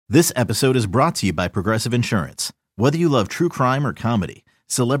This episode is brought to you by Progressive Insurance. Whether you love true crime or comedy,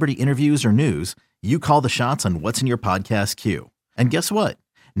 celebrity interviews or news, you call the shots on what's in your podcast queue. And guess what?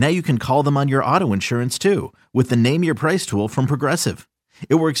 Now you can call them on your auto insurance too with the Name Your Price tool from Progressive.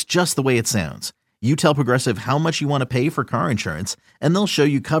 It works just the way it sounds. You tell Progressive how much you want to pay for car insurance, and they'll show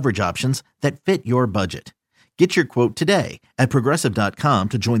you coverage options that fit your budget. Get your quote today at Progressive.com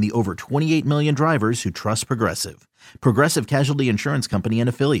to join the over 28 million drivers who trust Progressive. Progressive Casualty Insurance Company and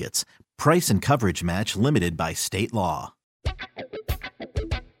Affiliates. Price and coverage match limited by state law.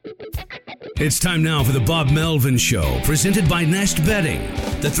 It's time now for the Bob Melvin Show, presented by Nest Bedding.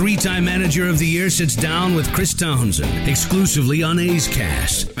 The three-time Manager of the Year sits down with Chris Townsend, exclusively on A's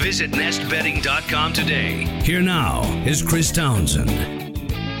Cast. Visit nestbedding.com today. Here now is Chris Townsend.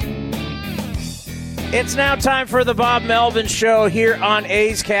 It's now time for the Bob Melvin Show here on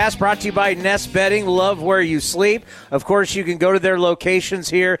A's Cast, brought to you by Nest Bedding. Love where you sleep. Of course, you can go to their locations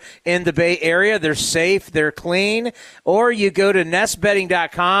here in the Bay Area. They're safe, they're clean, or you go to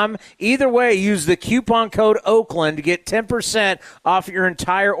nestbedding.com. Either way, use the coupon code Oakland to get 10% off your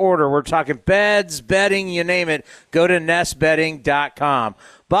entire order. We're talking beds, bedding, you name it. Go to nestbedding.com.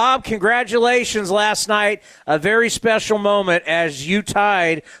 Bob, congratulations last night. A very special moment as you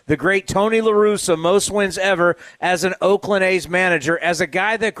tied the great Tony La Russa, most wins ever, as an Oakland A's manager. As a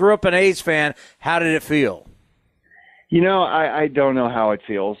guy that grew up an A's fan, how did it feel? You know, I don't know how it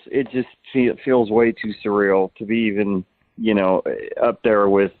feels. It just feels way too surreal to be even, you know, up there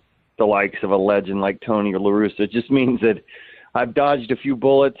with the likes of a legend like Tony La Russa. It just means that I've dodged a few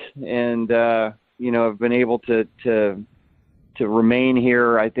bullets and, you know, I've been able to remain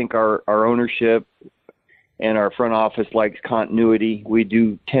here. I think our ownership and our front office likes continuity. We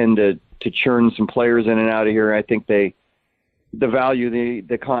do tend to churn some players in and out of here. I think they value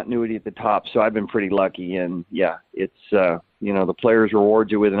the continuity at the top. So I've been pretty lucky. And yeah, it's, you know, the players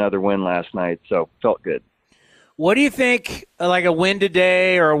reward you with another win last night. So felt good. What do you think, like a win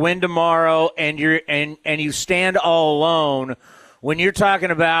today or a win tomorrow, and you stand all alone when you're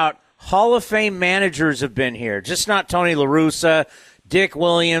talking about Hall of Fame managers have been here, just not Tony La Russa, Dick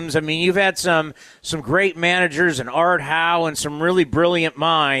Williams. I mean, you've had some great managers and Art Howe and some really brilliant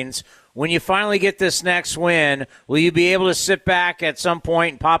minds. When you finally get this next win, will you be able to sit back at some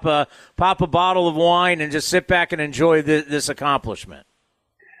point and pop a bottle of wine and just sit back and enjoy this accomplishment?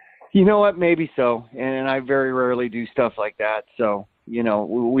 You know what? Maybe so. And I very rarely do stuff like that. So, you know,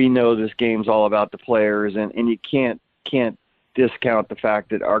 we know this game's all about the players, and you can't discount the fact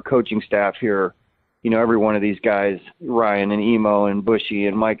that our coaching staff here, you know, every one of these guys, Ryan and Emo and Bushy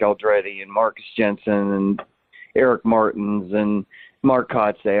and Mike Eldreddy and Marcus Jensen and Eric Martins and Mark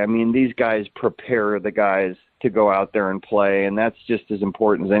Kotze. I mean, these guys prepare the guys to go out there and play, and that's just as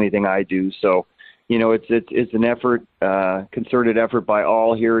important as anything I do. So, you know, it's an effort, concerted effort by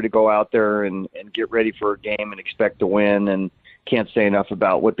all here to go out there and get ready for a game and expect to win, and can't say enough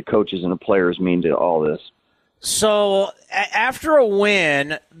about what the coaches and the players mean to all this. So after a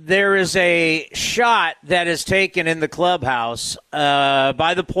win, there is a shot that is taken in the clubhouse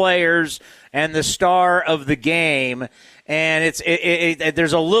by the players and the star of the game, and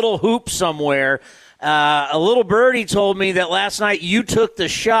there's a little hoop somewhere. A little birdie told me that last night you took the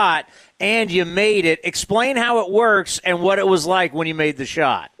shot and you made it. Explain how it works and what it was like when you made the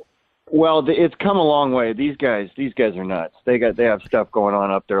shot. Well, it's come a long way. These guys are nuts. They have stuff going on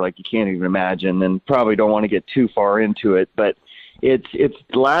up there like you can't even imagine, and probably don't want to get too far into it. But it's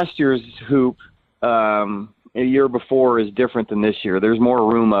last year's hoop. A year before is different than this year. There's more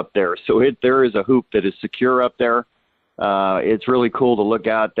room up there, so there is a hoop that is secure up there. It's really cool to look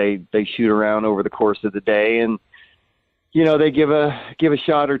at. They shoot around over the course of the day, and you know, they give a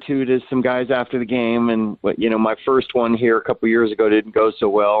shot or two to some guys after the game. And you know, my first one here a couple years ago didn't go so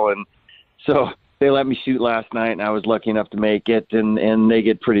well, and so they let me shoot last night, and I was lucky enough to make it, and they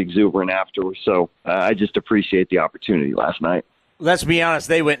get pretty exuberant afterwards. So I just appreciate the opportunity last night. Let's be honest,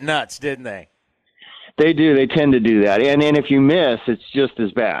 they went nuts, didn't they? They do. They tend to do that. And if you miss, it's just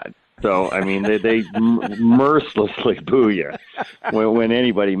as bad. So, I mean, they mercilessly boo you when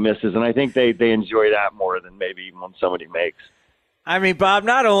anybody misses. And I think they enjoy that more than maybe even when somebody makes. I mean, Bob,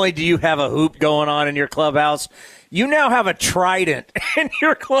 not only do you have a hoop going on in your clubhouse, you now have a trident in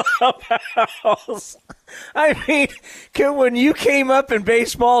your clubhouse. I mean, when you came up in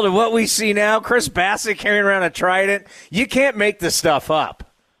baseball to what we see now, Chris Bassett carrying around a trident, you can't make this stuff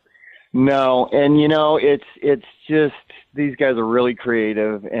up. No, and, you know, it's just these guys are really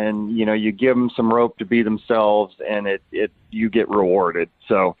creative, and, you know, you give them some rope to be themselves, and you get rewarded.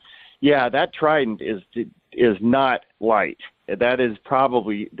 So, yeah, that trident is not light. That is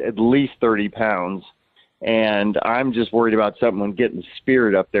probably at least 30 pounds, And I'm just worried about someone getting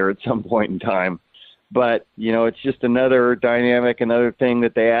speared up there at some point in time. But, it's just another dynamic, another thing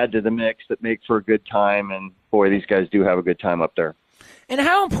that they add to the mix that makes for a good time. And, boy, these guys do have a good time up there. And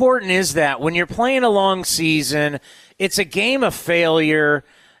how important is that when you're playing a long season? It's a game of failure.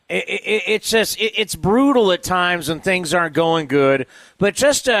 It's brutal at times when things aren't going good. But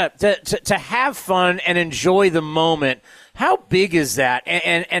just to have fun and enjoy the moment, how big is that?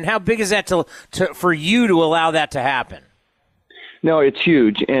 And how big is that for you to allow that to happen? No, it's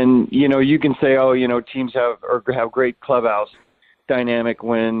huge. And, you can say, teams have great clubhouse dynamic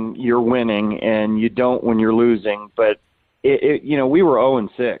when you're winning and you don't when you're losing. But, we were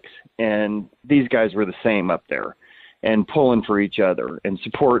 0-6, and these guys were the same up there and pulling for each other and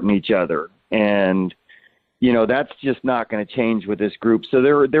supporting each other. And, that's just not going to change with this group. So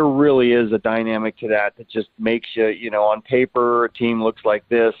there really is a dynamic to that just makes you, on paper, a team looks like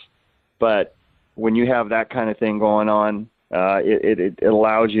this. But when you have that kind of thing going on, it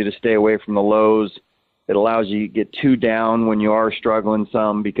allows you to stay away from the lows. It allows you to get two down when you are struggling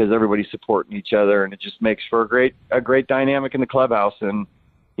some because everybody's supporting each other, and it just makes for a great dynamic in the clubhouse. And,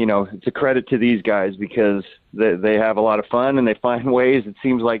 it's a credit to these guys because they have a lot of fun and they find ways, it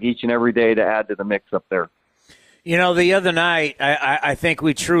seems like, each and every day to add to the mix up there. The other night, I think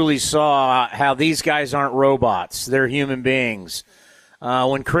we truly saw how these guys aren't robots. They're human beings.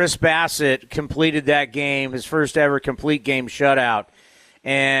 When Chris Bassett completed that game, his first ever complete game shutout,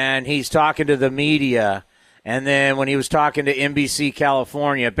 and he's talking to the media, and then when he was talking to NBC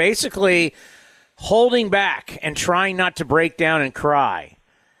California, basically holding back and trying not to break down and cry.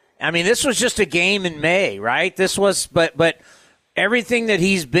 I mean, this was just a game in May, right? But everything that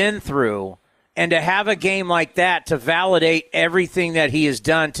he's been through, and to have a game like that to validate everything that he has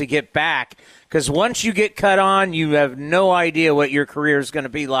done to get back, because once you get cut on, you have no idea what your career is going to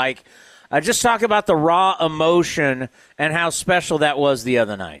be like. Just talk about the raw emotion and how special that was the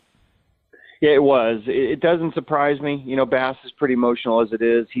other night. Yeah, it was. It doesn't surprise me. Bass is pretty emotional as it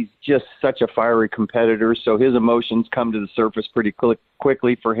is. He's just such a fiery competitor, so his emotions come to the surface pretty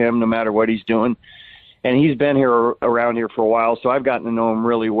quickly for him no matter what he's doing. And he's been around here for a while, so I've gotten to know him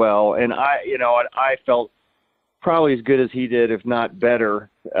really well. And I felt probably as good as he did, if not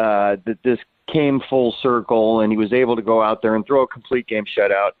better, that this came full circle and he was able to go out there and throw a complete game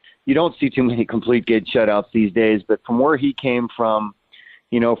shutout. You don't see too many complete game shutouts these days, but from where he came from,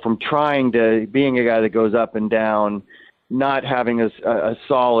 from trying to being a guy that goes up and down, not having a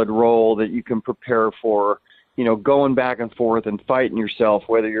solid role that you can prepare for, going back and forth and fighting yourself,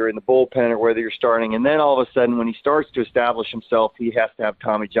 whether you're in the bullpen or whether you're starting. And then all of a sudden, when he starts to establish himself, he has to have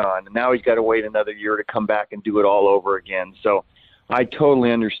Tommy John. And now he's got to wait another year to come back and do it all over again. So I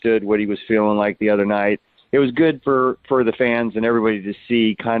totally understood what he was feeling like the other night. It was good for the fans and everybody to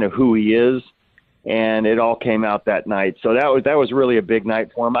see kind of who he is. And it all came out that night. So that was really a big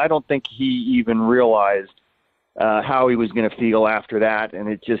night for him. I don't think he even realized how he was going to feel after that, and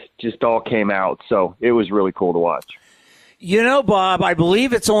it just all came out. So it was really cool to watch. Bob, I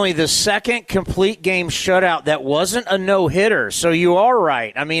believe it's only the second complete game shutout that wasn't a no-hitter. So you are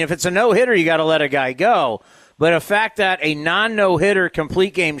right. I mean, if it's a no-hitter, you got to let a guy go. But the fact that a non-no-hitter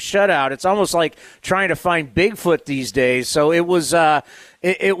complete game shutout, it's almost like trying to find Bigfoot these days. So it was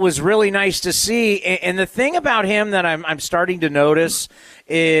it was really nice to see. And the thing about him that I'm starting to notice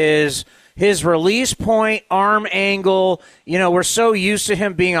is his release point, arm angle. We're so used to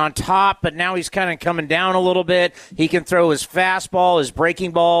him being on top, but now he's kind of coming down a little bit. He can throw his fastball, his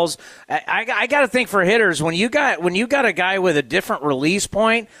breaking balls. I got to think for hitters, when you got a guy with a different release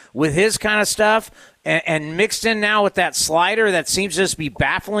point with his kind of stuff, and mixed in now with that slider that seems to just be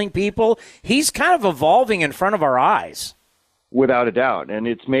baffling people, he's kind of evolving in front of our eyes. Without a doubt, and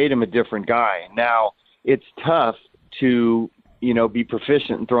it's made him a different guy. Now, it's tough to, be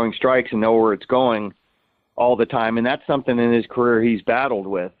proficient in throwing strikes and know where it's going all the time, and that's something in his career he's battled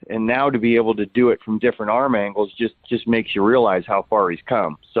with. And now to be able to do it from different arm angles just makes you realize how far he's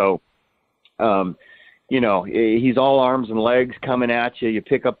come. So, he's all arms and legs coming at you. You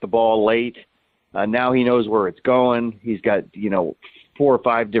pick up the ball late. Now he knows where it's going. He's got, 4 or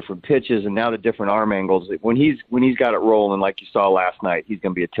 5 different pitches and now the different arm angles. When he's got it rolling like you saw last night, he's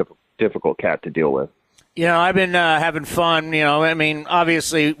going to be a difficult cat to deal with. I've been having fun.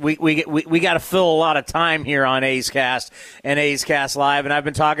 Obviously we got to fill a lot of time here on A's Cast and A's Cast Live, and I've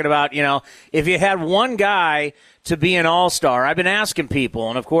been talking about, if you had one guy to be an all-star, I've been asking people,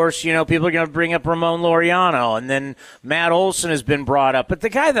 and of course, people are going to bring up Ramon Laureano, and then Matt Olson has been brought up. But the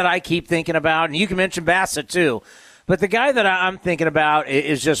guy that I keep thinking about, and you can mention Bassett too, but the guy that I'm thinking about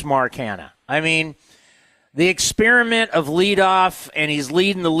is just Mark Hanna. I mean, the experiment of leadoff, and he's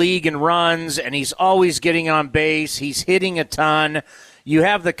leading the league in runs, and he's always getting on base. He's hitting a ton. You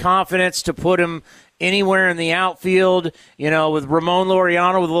have the confidence to put him anywhere in the outfield. With Ramon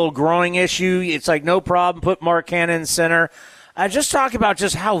Laureano with a little growing issue, it's like no problem. Put Mark Canha in center. Just talk about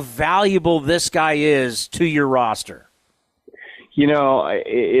just how valuable this guy is to your roster.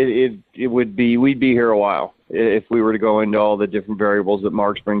 It would be, we'd be here a while if we were to go into all the different variables that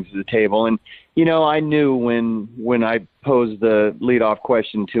Mark brings to the table. And, I knew when I posed the leadoff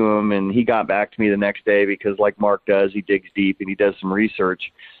question to him and he got back to me the next day, because like Mark does, he digs deep and he does some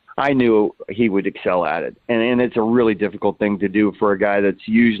research. I knew he would excel at it. And it's a really difficult thing to do for a guy that's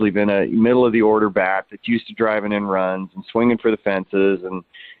usually been a middle of the order bat that's used to driving in runs and swinging for the fences.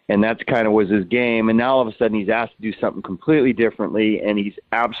 And that's kind of was his game. And now all of a sudden he's asked to do something completely differently, and he's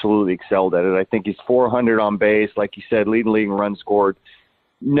absolutely excelled at it. I think he's 400 on base, like you said, leading league in runs scored.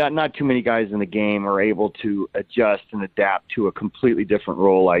 Not too many guys in the game are able to adjust and adapt to a completely different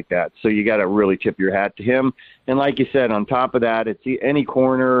role like that. So you got to really tip your hat to him. And like you said, on top of that, it's any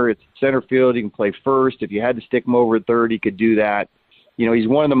corner, it's center field. He can play first. If you had to stick him over at third, he could do that. He's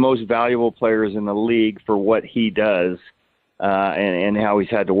one of the most valuable players in the league for what he does. And how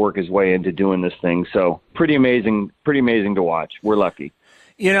he's had to work his way into doing this thing. So pretty amazing to watch. We're lucky.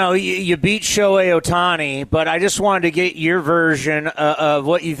 You beat Shohei Ohtani, but I just wanted to get your version of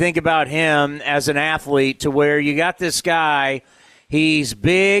what you think about him as an athlete, to where you got this guy. He's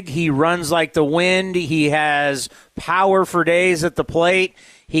big. He runs like the wind. He has power for days at the plate.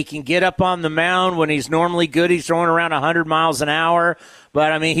 He can get up on the mound when he's normally good. He's throwing around 100 miles an hour.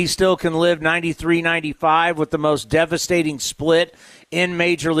 But, he still can live 93, 95 with the most devastating split in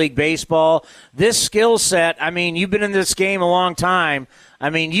Major League Baseball. This skill set, you've been in this game a long time.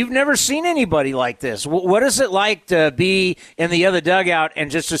 You've never seen anybody like this. What is it like to be in the other dugout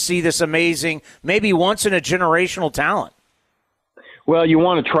and just to see this amazing, maybe once-in-a-generational talent? Well, you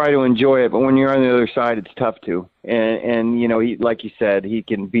want to try to enjoy it, but when you're on the other side, it's tough to. And he, like you said, he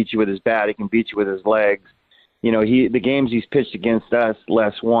can beat you with his bat. He can beat you with his legs. The games he's pitched against us,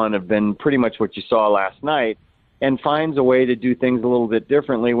 less one, have been pretty much what you saw last night, and finds a way to do things a little bit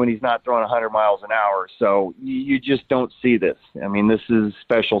differently when he's not throwing 100 miles an hour. So you just don't see this. This is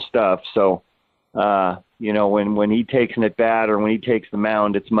special stuff. So, when he takes an at-bat or when he takes the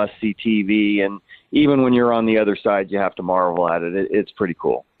mound, it's must-see TV. And even when you're on the other side, you have to marvel at it. It's pretty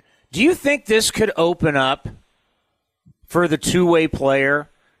cool. Do you think this could open up for the two-way player?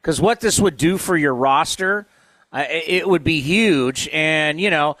 Because what this would do for your roster, it would be huge. And,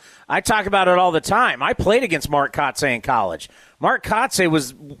 I talk about it all the time. I played against Mark Kotsay in college. Mark Kotsay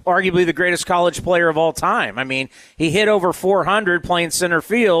was arguably the greatest college player of all time. He hit over 400 playing center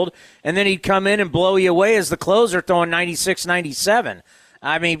field, and then he'd come in and blow you away as the closer throwing 96, 97.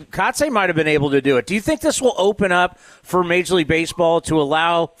 Kotsay might have been able to do it. Do you think this will open up for Major League Baseball to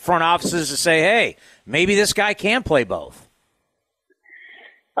allow front offices to say, hey, maybe this guy can play both?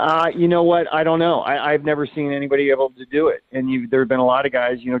 You know what? I don't know. I've never seen anybody able to do it. And there have been a lot of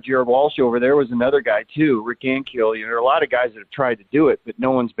guys, Jared Walsh over there was another guy too, Rick Ankiel. There are a lot of guys that have tried to do it, but no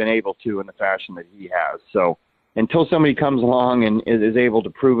one's been able to in the fashion that he has. So until somebody comes along and is able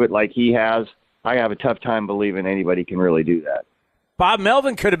to prove it like he has, I have a tough time believing anybody can really do that. Bob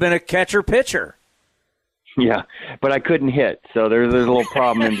Melvin could have been a catcher-pitcher. Yeah, but I couldn't hit, so there's a little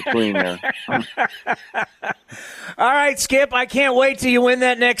problem in between there. All right, Skip, I can't wait till you win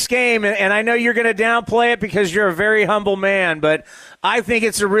that next game, and I know you're going to downplay it because you're a very humble man, but I think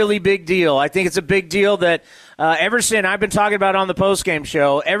it's a really big deal. I think it's a big deal that ever since, I've been talking about it on the postgame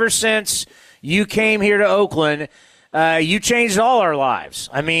show, ever since you came here to Oakland, you changed all our lives.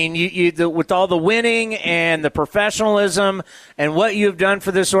 With all the winning and the professionalism and what you've done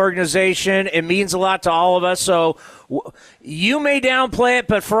for this organization, it means a lot to all of us. So you may downplay it,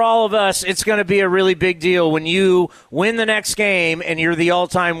 but for all of us, it's going to be a really big deal when you win the next game and you're the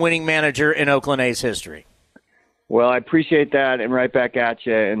all-time winning manager in Oakland A's history. Well, I appreciate that, and right back at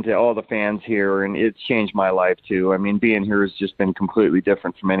you, and to all the fans here, and it's changed my life too. Being here has just been completely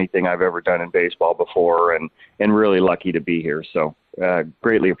different from anything I've ever done in baseball before, and really lucky to be here. So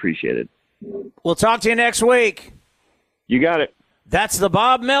greatly appreciated. We'll talk to you next week. You got it. That's the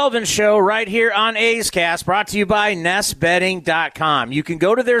Bob Melvin Show right here on A's Cast, brought to you by NestBetting.com. You can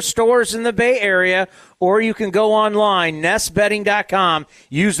go to their stores in the Bay Area, or you can go online, NestBetting.com.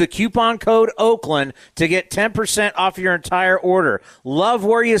 Use the coupon code Oakland to get 10% off your entire order. Love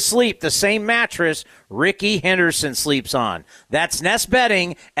where you sleep, the same mattress Ricky Henderson sleeps on. That's Nest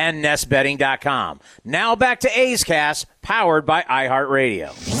Betting and NestBetting.com. Now back to A's Cast, powered by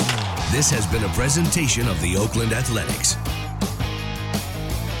iHeartRadio. This has been a presentation of the Oakland Athletics.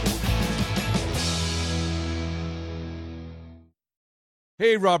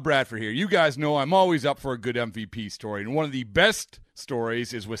 Hey, Rob Bradford here. You guys know I'm always up for a good MVP story, and one of the best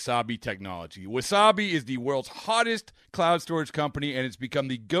stories is Wasabi Technology. Wasabi is the world's hottest cloud storage company, and it's become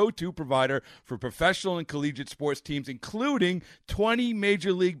the go-to provider for professional and collegiate sports teams, including 20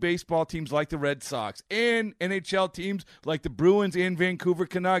 Major League Baseball teams like the Red Sox and NHL teams like the Bruins and Vancouver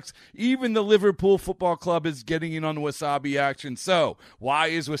Canucks. Even the Liverpool Football Club is getting in on the Wasabi action. So, why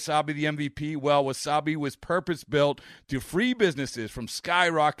is Wasabi the MVP? Well, Wasabi was purpose-built to free businesses from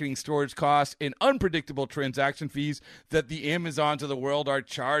skyrocketing storage costs and unpredictable transaction fees that the Amazons of the world are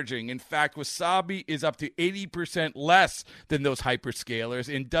charging. In fact, Wasabi is up to 80% less than those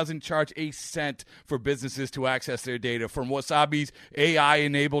hyperscalers and doesn't charge a cent for businesses to access their data. From Wasabi's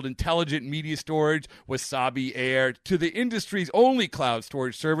AI-enabled intelligent media storage, Wasabi Air, to the industry's only cloud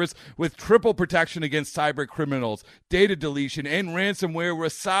storage service with triple protection against cyber criminals, data deletion, and ransomware,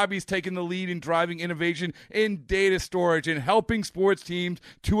 Wasabi's taken the lead in driving innovation in data storage and helping sports teams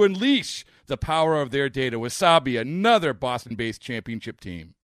to unleash the power of their data. Wasabi, another Boston-based championship team.